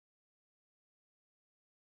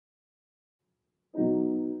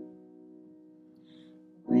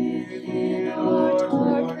within our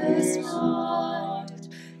darkest night.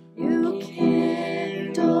 You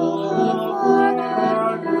kindle the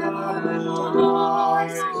fire that never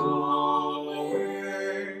dies away,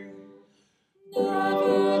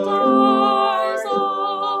 never dies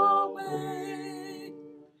away.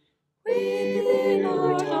 Within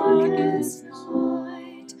our darkest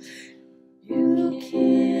night, you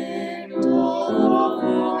kindle the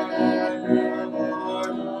fire that never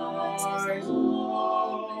dies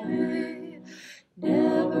away,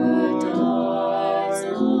 never dies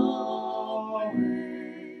away.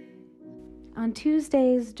 On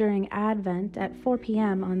Tuesdays during Advent at 4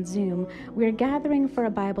 p.m. on Zoom, we're gathering for a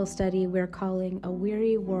Bible study we're calling A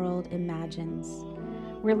Weary World Imagines.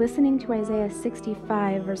 We're listening to Isaiah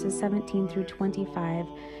 65, verses 17 through 25,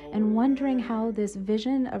 and wondering how this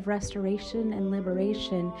vision of restoration and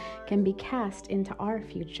liberation can be cast into our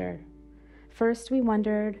future. First, we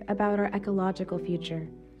wondered about our ecological future.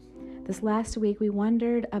 This last week, we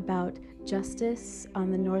wondered about justice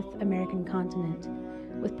on the North American continent,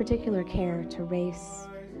 with particular care to race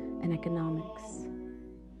and economics.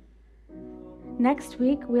 Next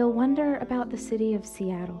week, we'll wonder about the city of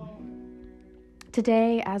Seattle.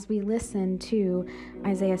 Today, as we listen to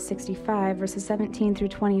Isaiah 65, verses 17 through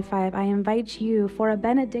 25, I invite you for a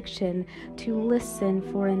benediction to listen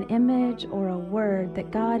for an image or a word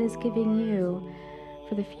that God is giving you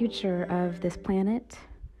for the future of this planet,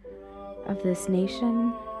 of this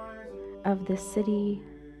nation, of this city,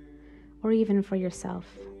 or even for yourself.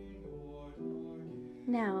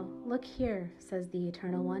 Now, look here, says the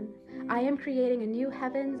Eternal One. I am creating a new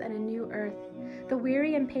heavens and a new earth. The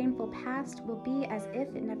weary and painful past will be as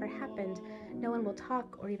if it never happened. No one will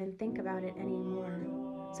talk or even think about it anymore.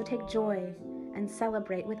 So take joy and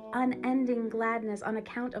celebrate with unending gladness on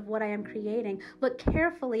account of what I am creating. Look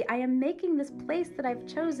carefully. I am making this place that I've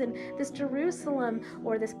chosen, this Jerusalem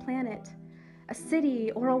or this planet, a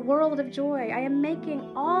city or a world of joy. I am making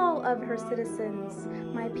all of her citizens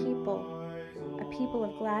my people, a people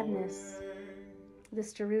of gladness.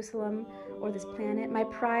 This Jerusalem or this planet, my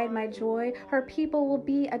pride, my joy, her people will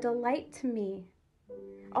be a delight to me.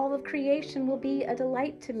 All of creation will be a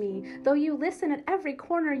delight to me. Though you listen at every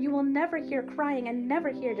corner, you will never hear crying and never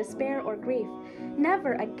hear despair or grief.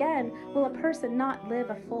 Never again will a person not live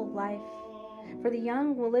a full life. For the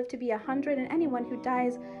young will live to be 100, and anyone who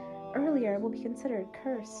dies earlier will be considered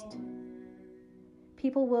cursed.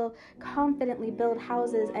 People will confidently build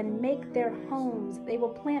houses and make their homes. They will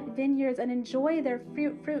plant vineyards and enjoy their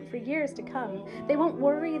fruit for years to come. They won't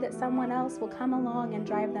worry that someone else will come along and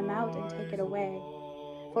drive them out and take it away.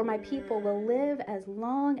 For my people will live as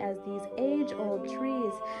long as these age-old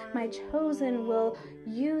trees. My chosen will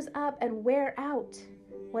use up and wear out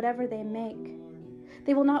whatever they make.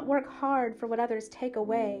 They will not work hard for what others take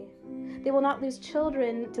away. They will not lose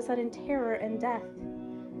children to sudden terror and death.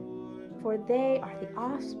 For they are the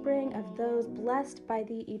offspring of those blessed by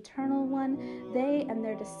the Eternal One. They and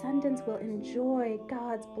their descendants will enjoy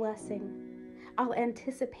God's blessing. I'll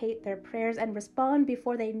anticipate their prayers and respond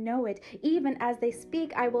before they know it. Even as they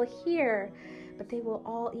speak, I will hear, but they will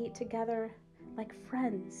all eat together like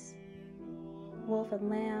friends. Wolf and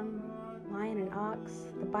lamb, lion and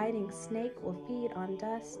ox, the biting snake will feed on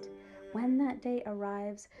dust. When that day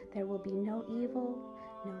arrives, there will be no evil,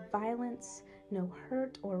 no violence, no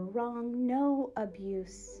hurt or wrong, no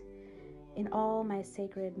abuse in all my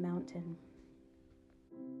sacred mountain.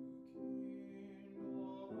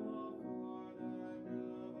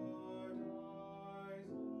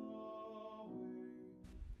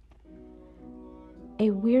 A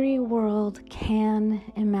weary world can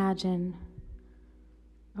imagine.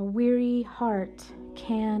 A weary heart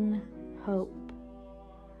can hope.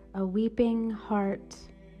 A weeping heart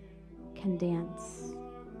can dance.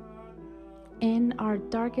 In our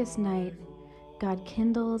darkest night, God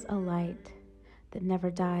kindles a light that never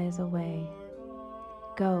dies away.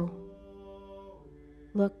 Go.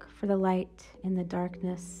 Look for the light in the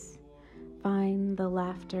darkness. Find the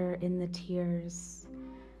laughter in the tears.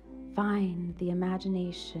 Find the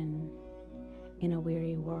imagination in a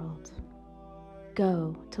weary world.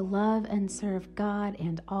 Go to love and serve God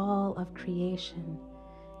and all of creation.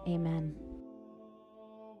 Amen.